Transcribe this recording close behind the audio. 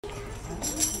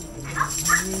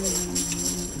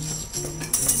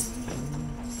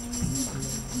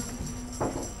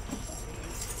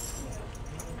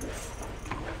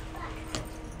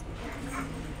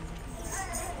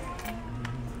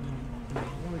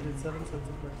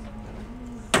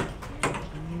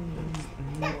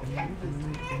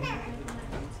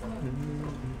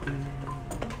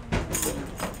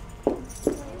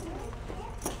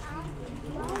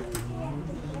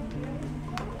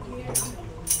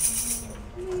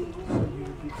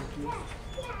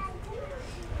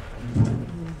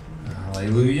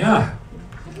Hallelujah.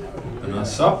 Open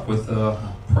us up with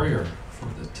a prayer for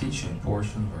the teaching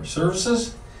portion of our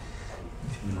services.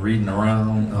 If you've been reading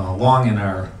around along in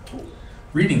our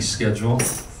reading schedule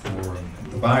for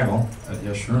the Bible at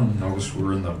Yeshurun, notice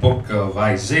we're in the book of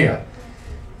Isaiah.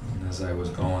 And as I was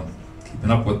keeping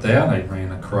up with that, I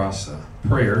ran across a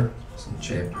prayer. It's in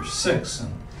chapter 6,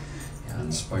 and it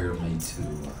inspired me to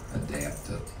adapt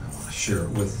it. I want to share it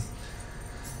with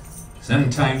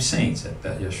end-time saints at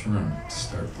Bet Yeshurun to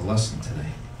start the lesson today.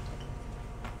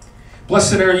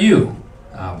 Blessed are you,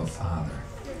 Abba Father,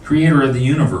 Creator of the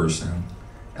universe and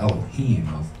Elohim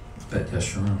of Bet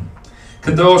Yeshurun.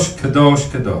 Kadosh, Kadosh,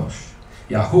 Kadosh,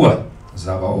 Yahuwah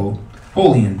Zavaot,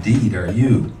 holy indeed are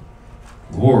you,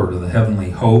 Lord of the heavenly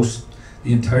host.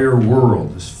 The entire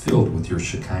world is filled with your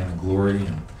Shekinah glory,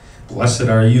 and blessed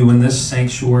are you in this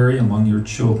sanctuary among your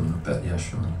children of Bet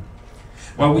Yeshurun.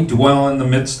 While we dwell in the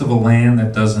midst of a land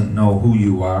that doesn't know who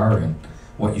you are and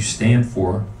what you stand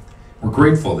for, we're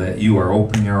grateful that you are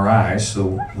opening our eyes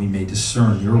so we may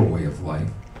discern your way of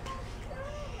life,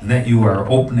 and that you are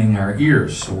opening our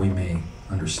ears so we may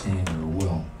understand your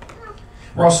will.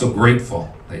 We're also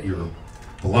grateful that your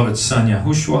beloved Son,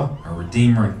 Yahushua, our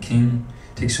Redeemer and King,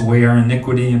 takes away our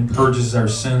iniquity and purges our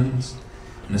sins,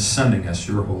 and is sending us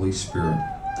your Holy Spirit,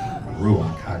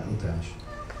 Ruach HaKodesh.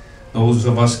 Those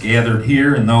of us gathered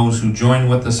here and those who join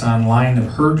with us online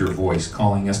have heard your voice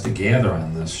calling us to gather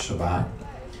on this Shabbat,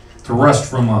 to rest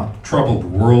from a troubled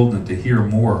world and to hear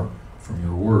more from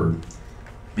your word.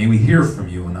 May we hear from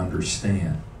you and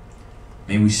understand.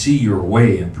 May we see your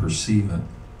way and perceive it.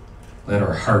 Let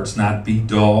our hearts not be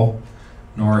dull,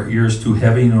 nor our ears too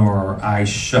heavy, nor our eyes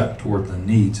shut toward the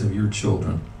needs of your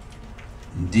children.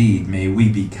 Indeed, may we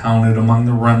be counted among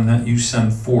the remnant you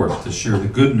send forth to share the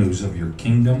good news of your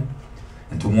kingdom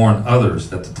and to warn others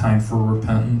that the time for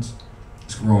repentance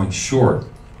is growing short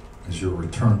as your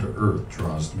return to earth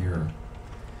draws nearer.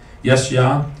 Yes,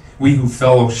 Yah, we who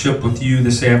fellowship with you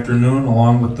this afternoon,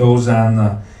 along with those on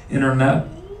the internet,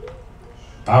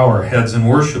 bow our heads in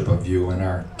worship of you and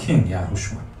our King,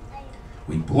 Yahushua.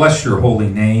 We bless your holy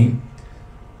name,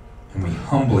 and we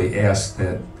humbly ask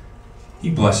that he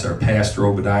bless our pastor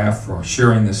Obadiah for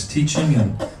sharing this teaching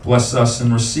and bless us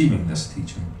in receiving this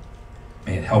teaching.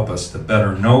 May it help us to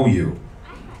better know you,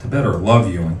 to better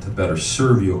love you, and to better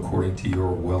serve you according to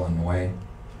your will and way.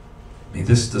 May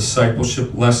this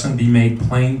discipleship lesson be made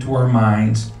plain to our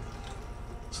minds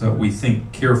so that we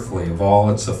think carefully of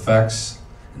all its effects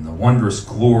and the wondrous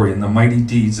glory and the mighty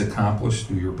deeds accomplished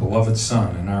through your beloved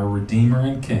Son and our Redeemer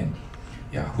and King,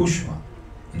 Yahushua,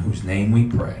 in whose name we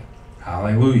pray.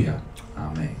 Hallelujah.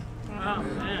 Amen.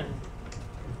 Amen.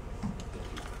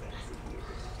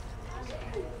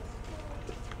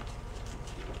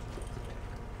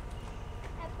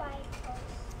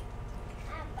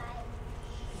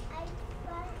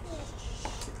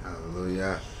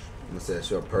 Hallelujah. I'm going to say a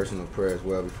short personal prayer as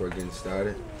well before getting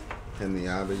started. Heavenly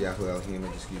Abba, Yahuwah Elohim,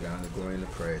 I just give you honor, glory, and the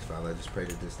praise. Father, I just pray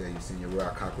that this day you send your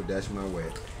Ruach HaKodesh my way.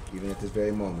 Even at this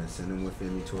very moment, send them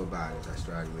within me to abide as I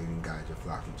strive to lead and guide your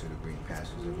flock into the green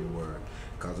pastures of your word.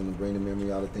 Cause them to bring to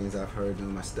memory all the things I've heard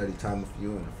during my study time with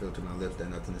you, and to filter my lips that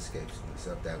nothing escapes me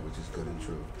except that which is good and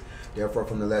true. Therefore,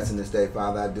 from the lesson this day,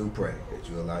 Father, I do pray that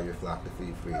you allow your flock to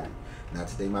feed freely. Not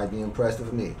that they might be impressed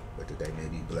with me, but that they may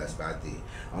be blessed by thee.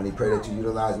 I only pray that you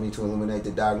utilize me to illuminate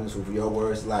the darkness with your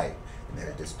word's light, and that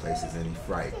if this place is any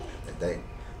fright, that they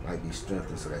might be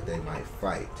strengthened so that they might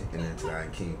fight to enter into thy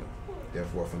kingdom.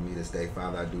 Therefore, for me this day,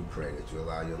 Father, I do pray that you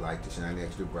allow your light to shine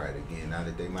extra bright again, not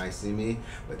that they might see me,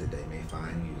 but that they may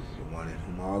find you, the one in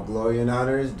whom all glory and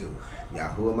honor is due.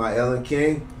 Yahuwah, my Ellen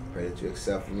King, pray that you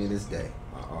accept for me this day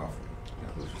my offering.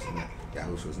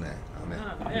 Yahushua's name. Amen.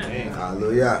 Amen.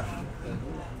 Hallelujah.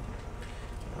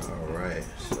 All right,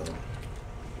 so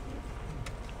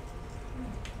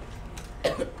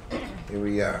here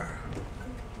we are,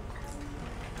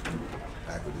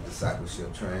 back with the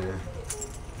discipleship training.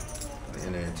 We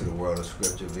enter into the world of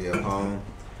Scripture via poem,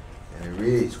 and it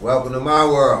reads, "Welcome to my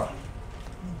world,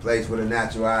 a place where the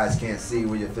natural eyes can't see,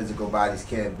 where your physical bodies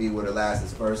can't be, where the last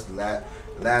is first, the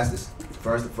last is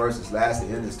First, the first is last,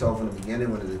 the end is told from the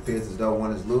beginning. When it appears as though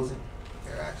one is losing,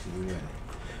 they're actually winning.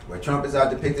 Where trumpets are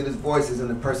depicted as voices and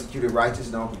the persecuted righteous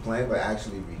don't complain but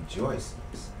actually rejoice.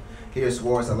 Here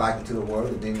swords are likened to the world,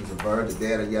 the demons are birds, the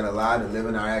dead are yet alive, the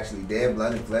living are actually dead,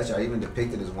 blood and flesh are even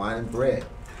depicted as wine and bread.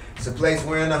 It's a place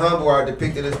wherein the humble are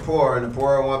depicted as poor, and the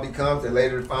poorer one becomes, they're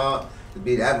later found to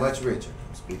be that much richer.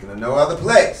 I'm speaking of no other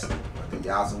place but the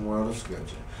awesome world of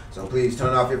Scripture. So please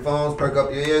turn off your phones, perk up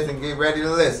your ears, and get ready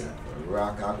to listen. For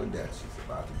Rock Hakodesh is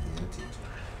about to be a teacher.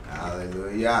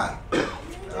 Hallelujah.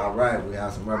 All right, we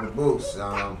have some rubber boots.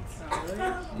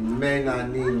 You may not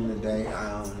need them today.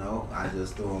 I don't know. I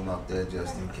just threw them up there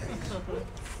just in case.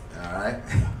 All right.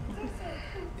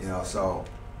 You know, so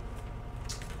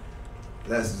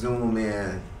let's zoom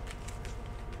in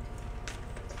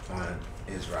on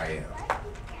Israel.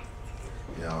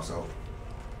 You know, so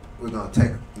we're gonna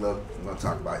take a look. We're gonna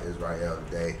talk about Israel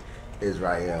today.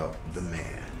 Israel, the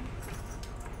man.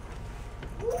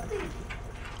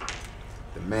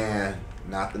 The man,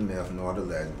 not the myth nor the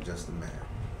legend, just the man.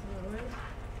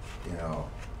 You know,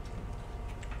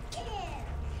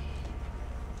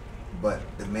 but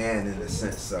the man in the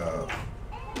sense of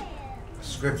a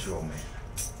scriptural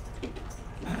man,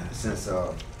 in the sense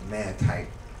of man type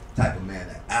of man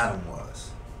that Adam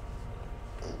was.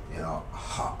 You know,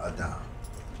 Adam,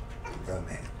 the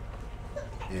man.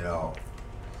 You know,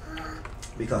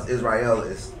 because Israel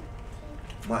is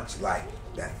much like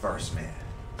that first man.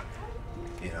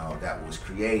 You know, that was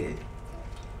created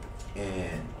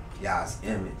in Yah's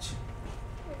image.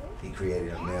 He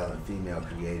created a male and female,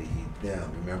 created he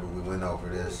them. Remember we went over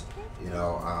this, you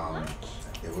know,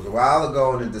 it was a while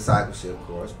ago in the discipleship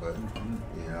course, but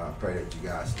you know, I pray that you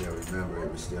guys still remember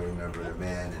it. We still remember the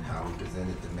man and how we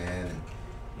presented the man and,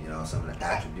 you know, some of the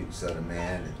attributes of the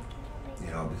man, and,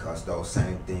 you know, because those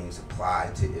same things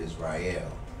apply to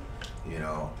Israel. You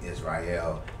know,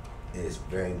 Israel is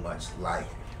very much like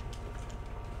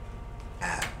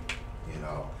Adam, you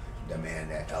know, the man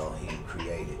that Elohim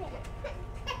created.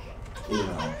 You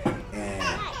know,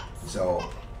 and so,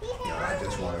 you know, I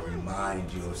just want to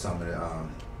remind you of some of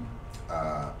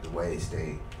the ways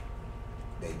they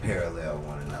parallel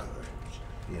one another.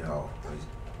 You know,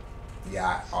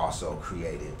 Yah also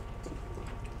created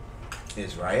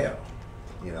Israel,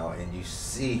 you know, and you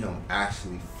see him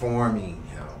actually forming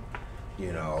him,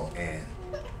 you know, and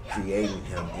creating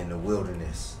him in the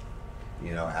wilderness,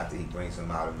 you know, after he brings him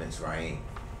out of Mitzrayim.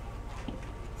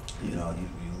 You know, you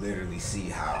literally see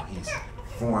how he's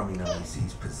forming them,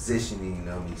 he's positioning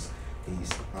them, he's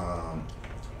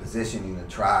positioning the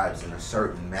tribes in a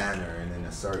certain manner and in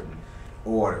a certain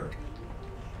order,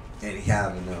 and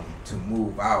having them to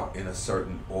move out in a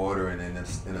certain order and in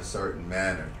a certain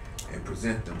manner and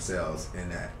present themselves in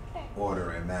that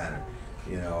order and manner.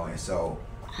 You know, and so,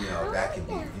 you know, that can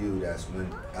be viewed as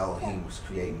when Elohim was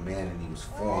creating man and he was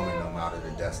forming them out of the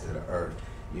dust of the earth.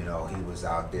 You know, he was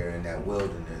out there in that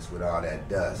wilderness with all that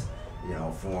dust, you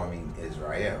know, forming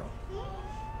Israel.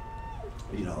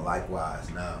 You know, likewise,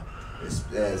 now,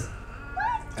 as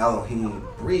Elohim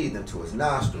breathed into his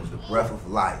nostrils the breath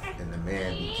of life, and the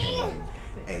man became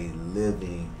a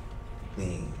living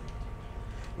being.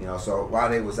 You know, so while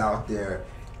they was out there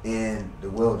in the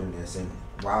wilderness, and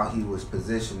while he was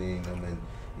positioning them and,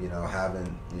 you know,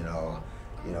 having, you know,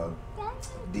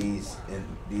 these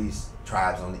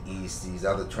tribes on the east, these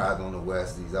other tribes on the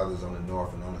west, these others on the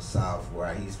north and on the south,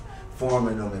 where he's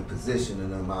forming them and positioning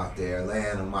them out there,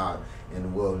 laying them out in the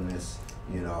wilderness,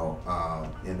 you know,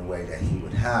 in the way that he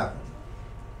would have them.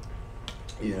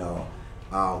 You know,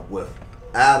 with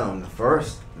Adam, the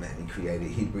first man he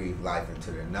created, he breathed life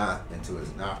into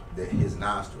his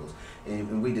nostrils,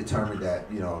 and we determined that,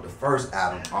 you know, the first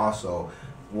Adam also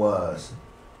was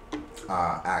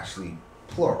actually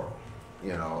plural.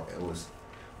 You know, it was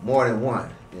more than one,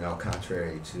 you know,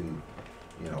 contrary to,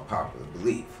 you know, popular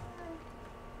belief.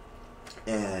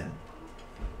 And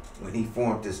when he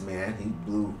formed this man, he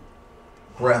blew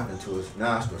breath into his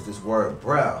nostrils. This word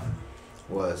breath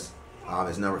was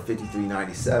it's number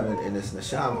 5397 in this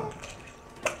neshama,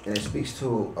 and it speaks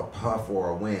to a puff or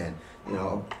a wind, you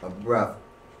know, a breath.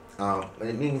 And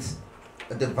it means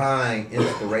a divine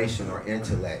inspiration or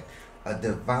intellect, a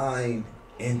divine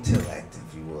intellect,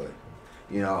 if you would.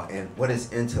 You know, and what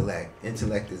is intellect?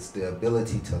 Intellect is the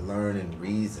ability to learn and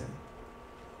reason.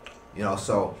 You know,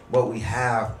 so what we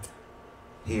have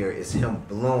here is him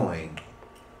blowing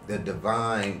the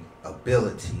divine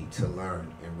ability to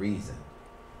learn and reason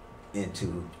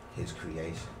into his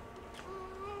creation.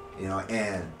 You know,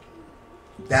 and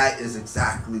that is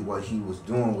exactly what he was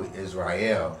doing with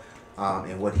Israel,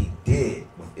 and what he did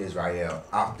with Israel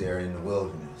out there in the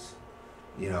wilderness.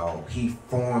 You know, he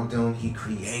formed them, he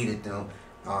created them,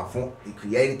 he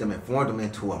created them and formed them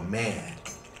into a man.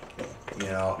 You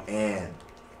know, and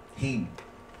he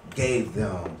gave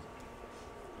them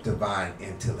divine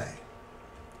intellect.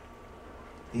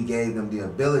 He gave them the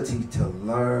ability to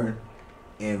learn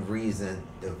and reason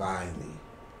divinely.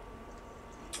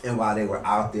 And while they were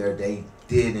out there, they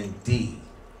did indeed,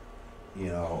 you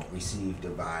know, receive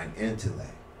divine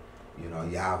intellect. You know,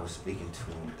 Yah was speaking to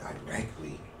him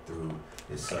directly through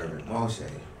his servant Moshe,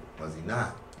 was he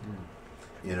not?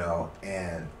 You know,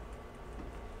 and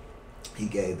he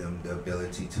gave them the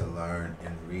ability to learn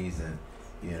and reason,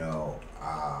 you know,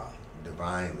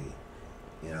 divinely.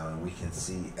 You know, and we can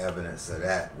see evidence of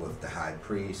that with the high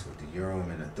priest, with the Urim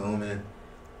and the Thummim,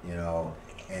 you know,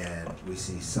 and we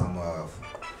see some of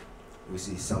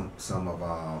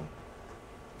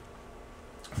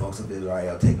folks of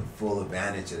Israel taking full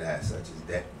advantage of that, such as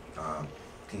that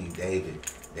King David.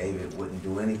 David wouldn't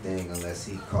do anything unless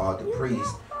he called the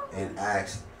priest and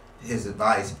asked his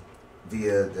advice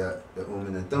via the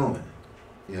Urim and Thummim,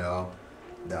 you know,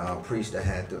 the priest that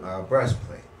had the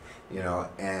breastplate, you know,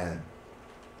 and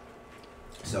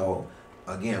so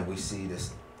again we see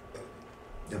this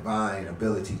divine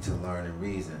ability to learn and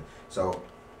reason. So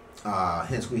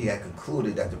hence we had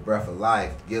concluded that the breath of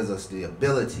life gives us the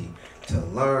ability to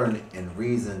learn and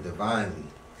reason divinely.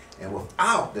 And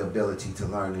without the ability to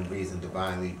learn and reason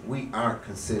divinely, we aren't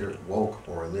considered woke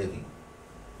or living.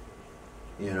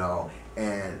 You know,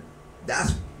 and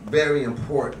that's very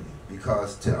important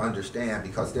because to understand,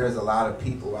 because there's a lot of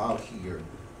people out here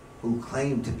who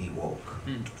claim to be woke.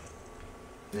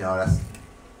 You know, that's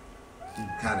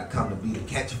kind of come to be the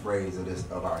catchphrase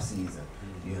of our season.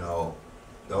 You know,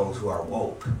 those who are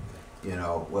woke. You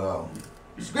know, well,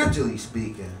 scripturally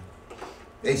speaking,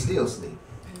 they still sleep.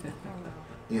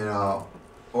 You know,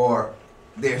 or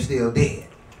they're still dead.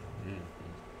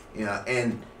 You know,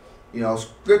 and you know,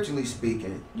 scripturally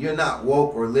speaking, you're not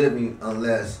woke or living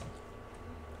unless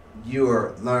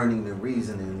you're learning the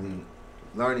reasoning,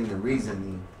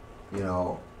 you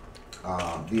know,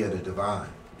 via the divine.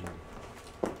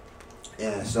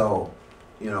 And so,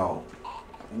 you know,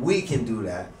 we can do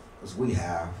that because we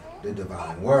have the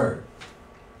divine word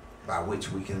by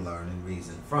which we can learn and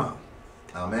reason from.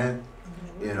 Amen.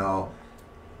 You know,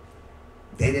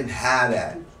 they didn't have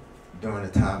that during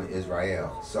the time of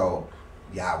Israel. So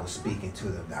Yah was speaking to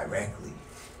them directly.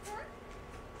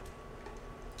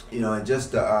 You know, and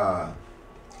just to,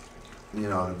 you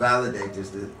know, to validate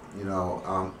this, you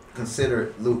know,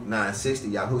 consider Luke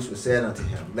 9:60. Yahushua said unto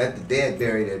him, let the dead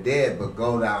bury their dead, but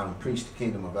go down and preach the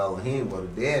kingdom of Elohim. Well, the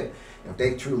dead, if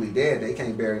they truly dead, they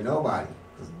can't bury nobody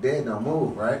because the dead don't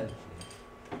move, right?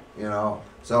 You know,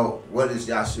 so what is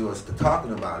Yahshua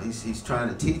talking about? He's trying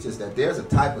to teach us that there's a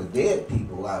type of dead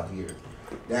people out here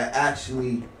that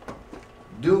actually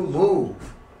do move.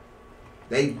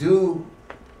 They do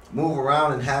move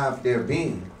around and have their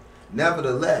being.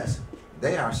 Nevertheless,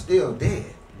 they are still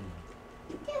dead.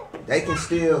 They can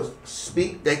still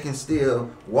speak, they can still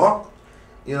walk,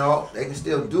 you know, they can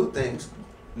still do things.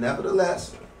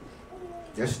 Nevertheless,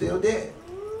 they're still dead.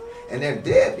 And they're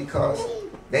dead because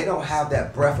they don't have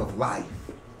that breath of life.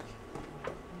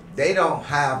 They don't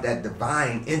have that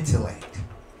divine intellect.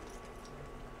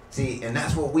 See, and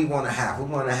that's what we want to have. We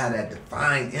want to have that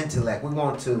divine intellect. We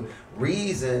want to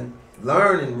reason,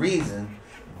 learn and reason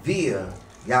via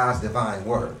Yah's divine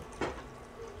word.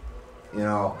 You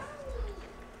know,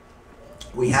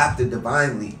 we have to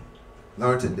divinely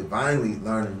learn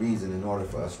and reason in order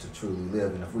for us to truly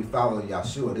live. And if we follow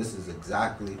Yahshua, this is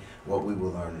exactly what we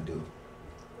will learn to do.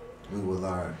 We will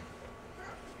learn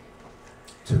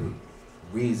to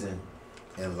reason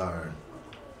and learn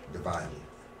divinely.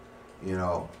 You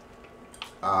know,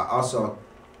 also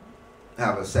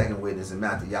have a second witness in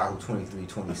Matthew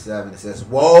 23:27. It says,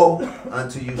 woe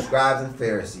unto you, scribes and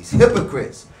Pharisees,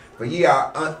 hypocrites, for ye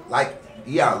are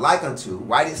like unto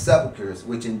whited sepulchres,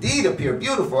 which indeed appear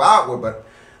beautiful outward, but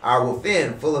are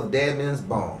within full of dead men's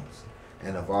bones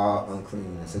and of all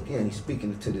uncleanness. Again, he's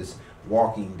speaking to this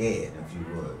walking dead, if you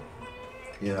would.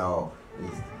 You know,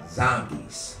 these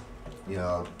zombies. You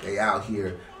know, they out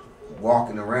here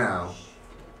walking around,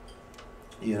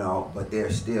 you know, but they're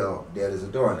still dead as a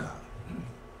doorknob.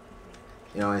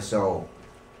 You know, and so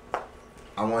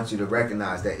I want you to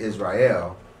recognize that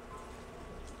Israel,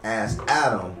 as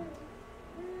Adam,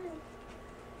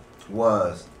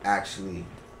 was actually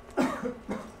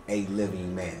a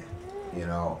living man. You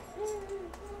know,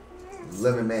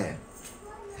 living man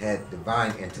had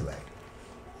divine intellect.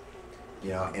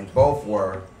 You know, and both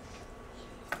were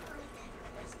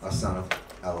a son of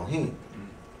Elohim.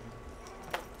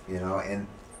 You know, and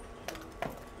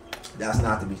that's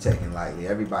not to be taken lightly.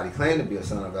 Everybody claimed to be a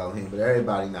son of Elohim, but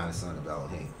everybody not a son of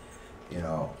Elohim. You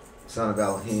know, son of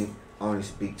Elohim only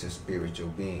speak to spiritual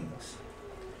beings.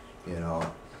 You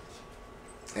know,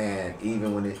 and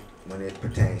even when it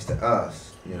pertains to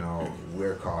us, you know,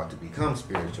 we're called to become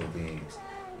spiritual beings.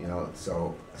 You know,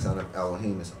 so son of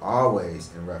Elohim is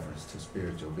always in reference to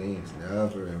spiritual beings,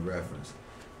 never in reference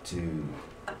to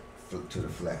the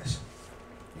flesh.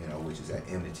 You know, which is at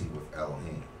enmity with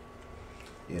Elohim.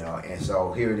 You know, and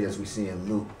so here it is, we see in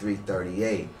Luke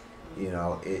 3:38, you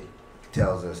know, it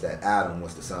tells us that Adam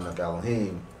was the son of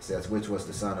Elohim. It says, which was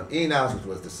the son of Enos, which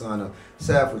was the son of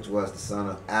Seth, which was the son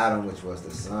of Adam, which was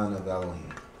the son of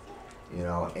Elohim. You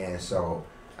know, and so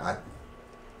I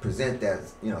present that,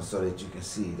 you know, so that you can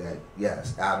see that,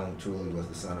 yes, Adam truly was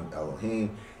the son of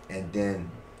Elohim. And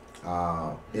then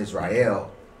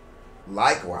Israel,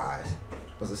 likewise,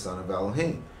 was the son of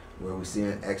Elohim. Where we see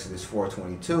in Exodus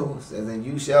 4:22, it says, and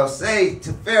you shall say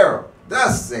to Pharaoh,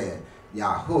 thus said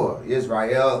Yahuwah,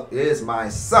 Israel is my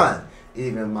son,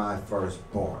 even my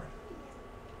firstborn.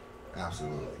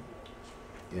 Absolutely.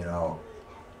 You know,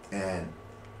 and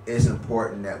it's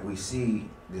important that we see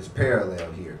this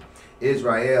parallel here.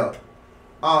 Israel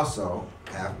also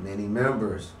have many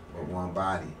members but one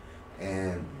body.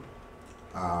 And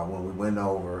when we went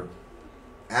over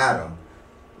Adam,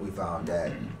 we found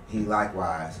that he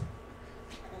likewise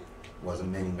was a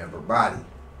many-member body.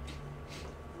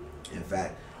 In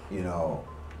fact, you know,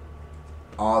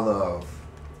 all of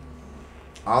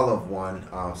one,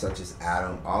 such as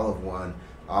Adam, all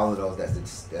of those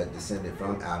that descended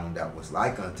from Adam, that was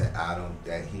like unto Adam,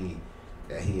 that he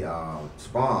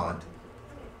spawned,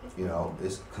 you know,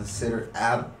 is considered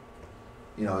Adam.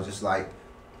 You know, just like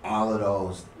all of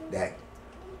those that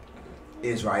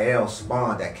Israel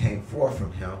spawned that came forth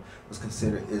from him was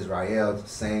considered Israel, the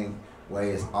same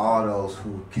way as all those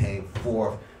who came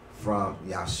forth from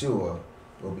Yahshua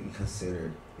will be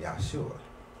considered Yahshua.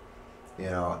 You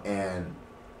know, and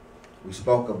we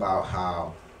spoke about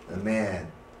how the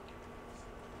man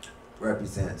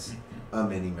represents a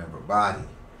many-member body,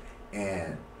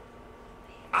 and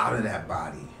out of that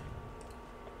body,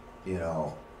 you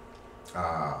know,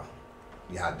 I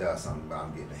does something, but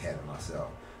I'm getting ahead of myself.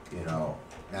 You know,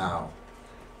 now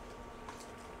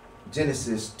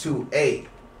Genesis 2:8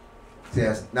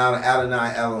 says, now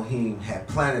Adonai Elohim had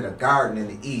planted a garden in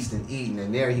the east in Eden,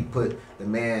 and there he put the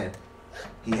man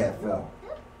he had formed.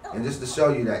 And just to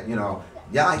show you that, you know,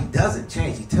 Yah, he doesn't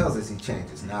change. He tells us he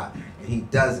changes not, and he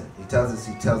doesn't. He tells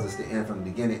us the end from the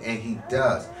beginning, and he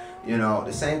does. You know,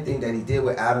 the same thing that he did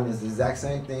with Adam is the exact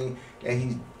same thing that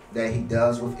he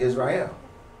does with Israel.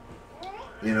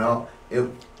 You know,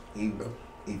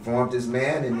 he formed this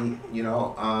man, and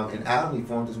in Adam he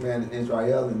formed this man in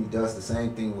Israel, and he does the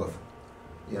same thing with him.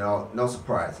 You know, no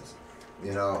surprises.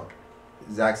 You know,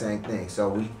 exact same thing. So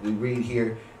we read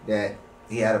here that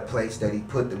he had a place that he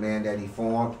put the man that he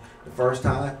formed the first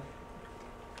time,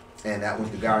 and that was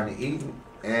the Garden of Eden.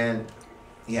 And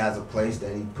he has a place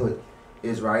that he put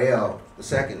Israel, the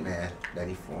second man that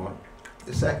he formed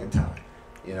the second time.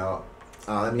 You know,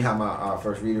 let me have my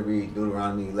first reader read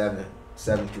Deuteronomy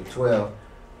 11:7-12.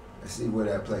 Let's see where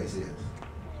that place is.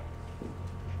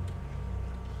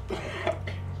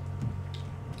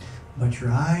 But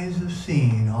your eyes have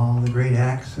seen all the great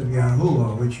acts of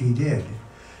Yahuwah which he did.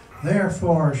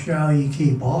 Therefore shall ye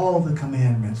keep all the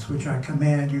commandments which I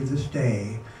command you this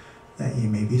day, that ye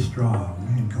may be strong,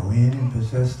 and go in and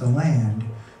possess the land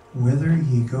whither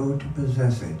ye go to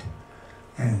possess it,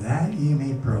 and that ye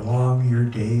may prolong your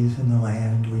days in the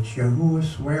land which Yahuwah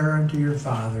sware unto your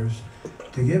fathers,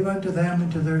 to give unto them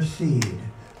and to their seed,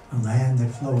 a land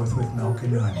that floweth with milk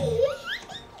and honey.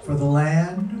 For the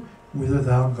land whither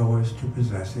thou goest to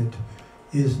possess it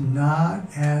is not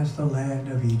as the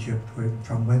land of Egypt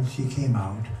from whence ye came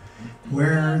out,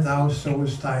 where thou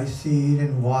sowest thy seed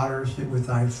and waterest it with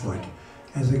thy foot,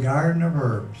 as a garden of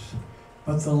herbs.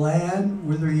 But the land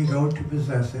whither ye go to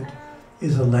possess it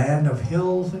is a land of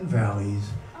hills and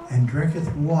valleys, and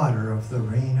drinketh water of the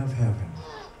rain of heaven.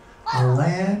 A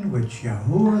land which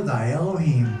Yahuwah thy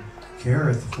Elohim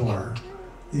careth for.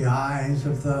 The eyes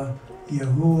of the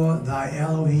Yahuwah thy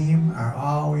Elohim are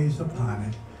always upon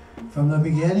it, from the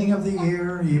beginning of the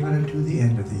year even unto the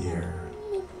end of the year.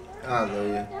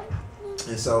 Hallelujah.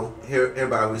 And so here,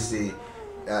 everybody, we see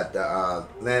that the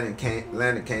land of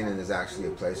Canaan is actually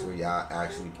a place where Yah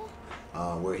actually,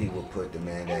 where he will put the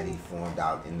man that he formed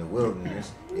out in the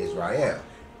wilderness, Israel.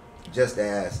 Just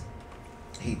as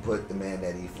he put the man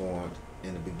that he formed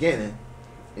in the beginning,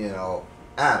 you know,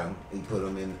 Adam, he put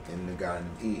him in the Garden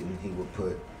of Eden. He would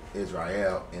put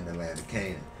Israel in the land of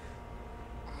Canaan.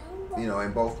 You know,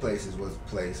 in both places was a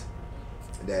place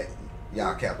that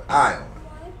y'all kept an eye on.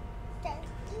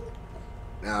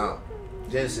 Now,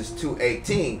 Genesis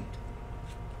 2:18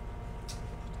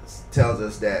 tells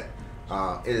us that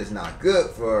it is not good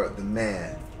for the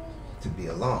man to be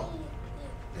alone.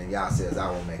 And Yah says,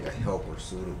 I will make a helper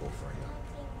suitable for him.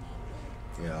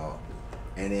 You know,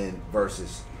 and then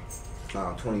verses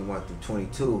 21 through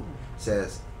 22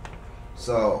 says,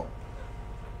 so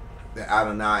the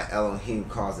Adonai Elohim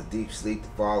caused a deep sleep to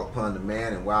fall upon the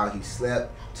man, and while he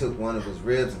slept, took one of his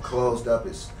ribs and closed up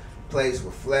his place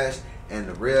with flesh, and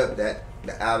the rib that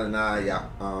the Adonai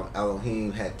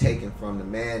Elohim had taken from the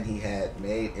man he had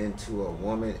made into a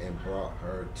woman and brought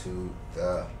her to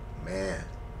the man.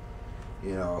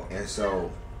 You know, and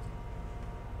so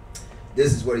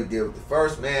this is what he did with the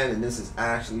first man, and this is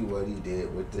actually what he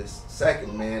did with this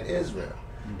second man, Israel.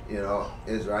 You know,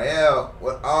 Israel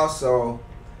would also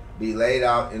be laid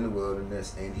out in the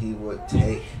wilderness, and he would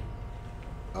take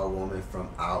a woman from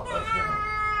out of him.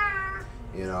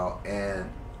 You know, and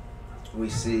we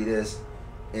see this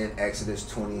in Exodus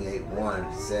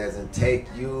 28:1. It says, and take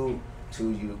you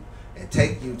to you,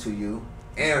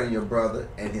 Aaron your brother,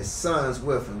 and his sons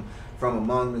with him from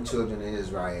among the children of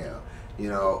Israel. You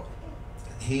know,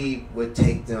 he would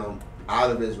take them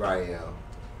out of Israel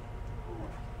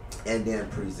and then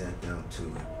present them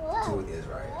to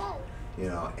Israel. You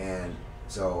know, and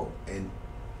so, and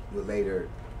we'll later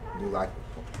do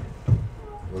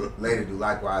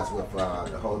likewise with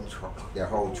their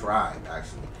whole tribe,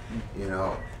 actually. You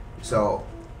know, so,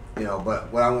 you know,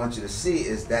 but what I want you to see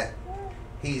is that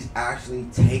he's actually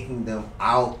taking them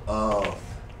out of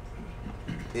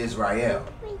Israel.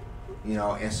 You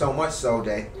know, and so much so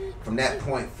that from that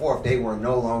point forth, they were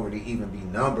no longer to even be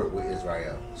numbered with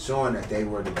Israel, showing that they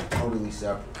were to be totally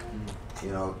separate.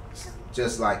 You know,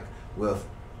 just like with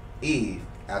Eve,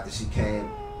 after she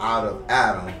came out of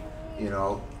Adam, you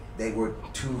know, they were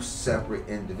two separate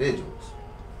individuals.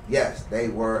 Yes, they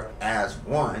were as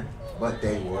one, but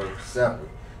they were separate.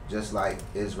 Just like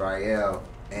Israel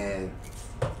and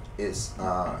its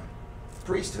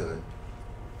priesthood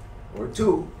were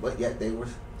two, but yet they were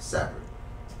separate.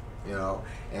 You know,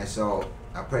 and so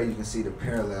I pray you can see the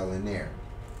parallel in there.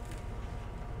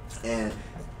 And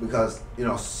because, you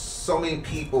know, so many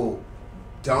people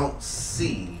don't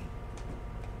see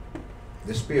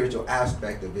the spiritual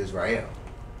aspect of Israel.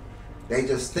 They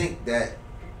just think that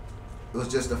it was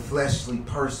just a fleshly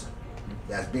person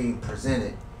that's being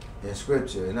presented in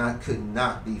Scripture, and that could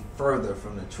not be further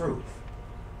from the truth.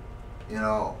 You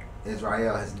know,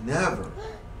 Israel has never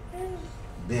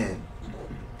been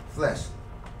fleshly,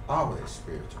 always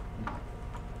spiritual.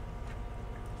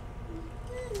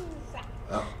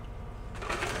 Oh,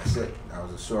 that's it. That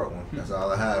was a short one. That's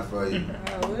all I have for you.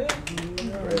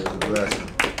 Praise the blessing.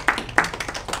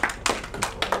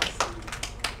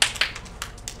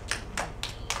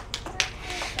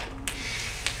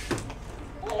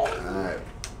 Alright,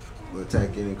 we'll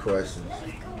take any questions.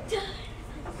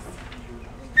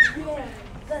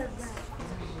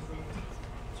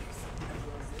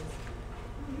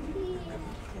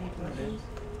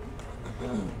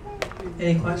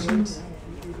 Any questions?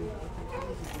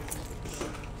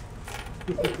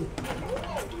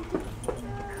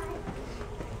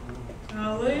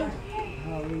 Hallelujah.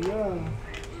 Hallelujah.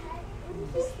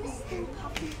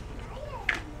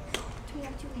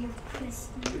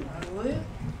 Hallelujah.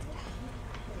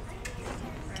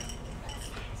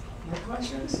 More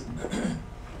questions?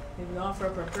 Maybe offer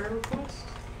up a prayer request?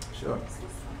 Sure.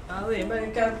 Hallelujah. Anybody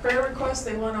got a prayer request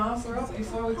they want to offer up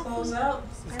before we close out?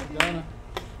 Donna.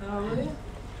 Hallelujah.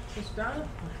 Sister Donna?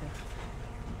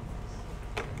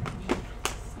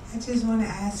 I just want to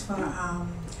ask for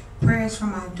prayers for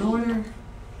my daughter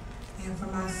and for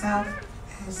myself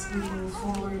as we move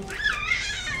forward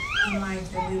in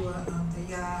life, that we will, that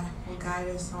Yah will guide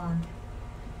us on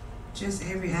just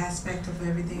every aspect of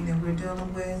everything that we're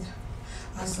dealing with.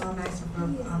 Also, I'm asking for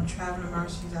traveling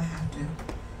mercies. I have to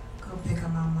go pick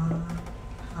up my mom,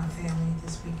 my family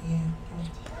this weekend.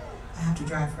 I have to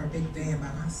drive her a big van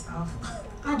by myself.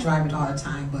 I drive it all the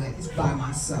time, but it's by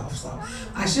myself. So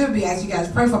I should be asking you guys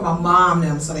to pray for my mom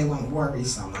and them so they won't worry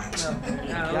so much.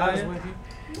 God is with you.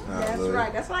 That's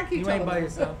right. That's why I keep You telling ain't by them.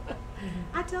 yourself.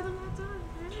 I tell them all the time.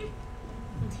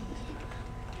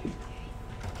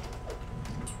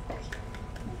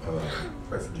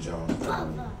 Pray for the Jones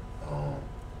family.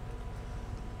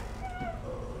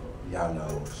 Y'all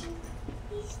knows.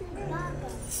 And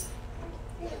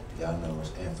y'all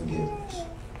knows, and forgiveness.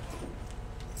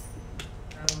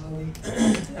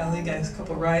 Hallelujah. Got a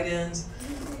couple write-ins.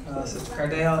 Sister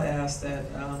Cardale asked that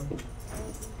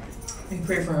we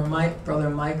pray for her brother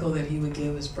Michael, that he would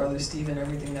give his brother Stephen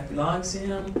everything that belongs to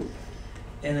him.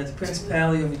 and that the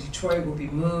principality over Detroit will be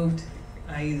moved,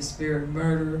 i.e. the spirit of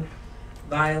murder,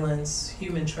 violence,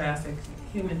 human trafficking,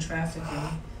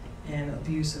 and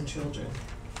abuse of children.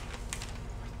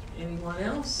 Anyone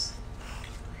else?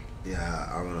 Yeah,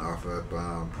 I want to offer up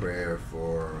prayer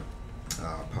for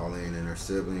Pauline and her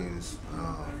siblings,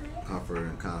 comfort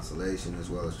and consolation, as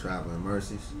well as traveling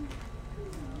mercies.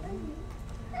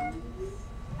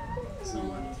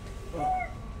 Someone? I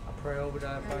pray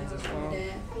Obadiah finds his phone.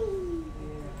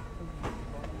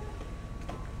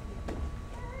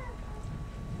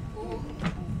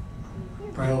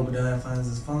 Pray Obadiah finds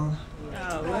his phone.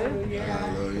 Hallelujah.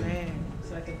 Hallelujah. Man,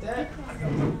 second that.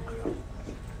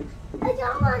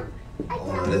 I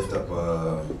want to lift up,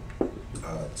 I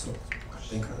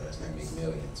think her last name is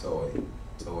McMillian, Toy.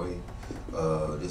 This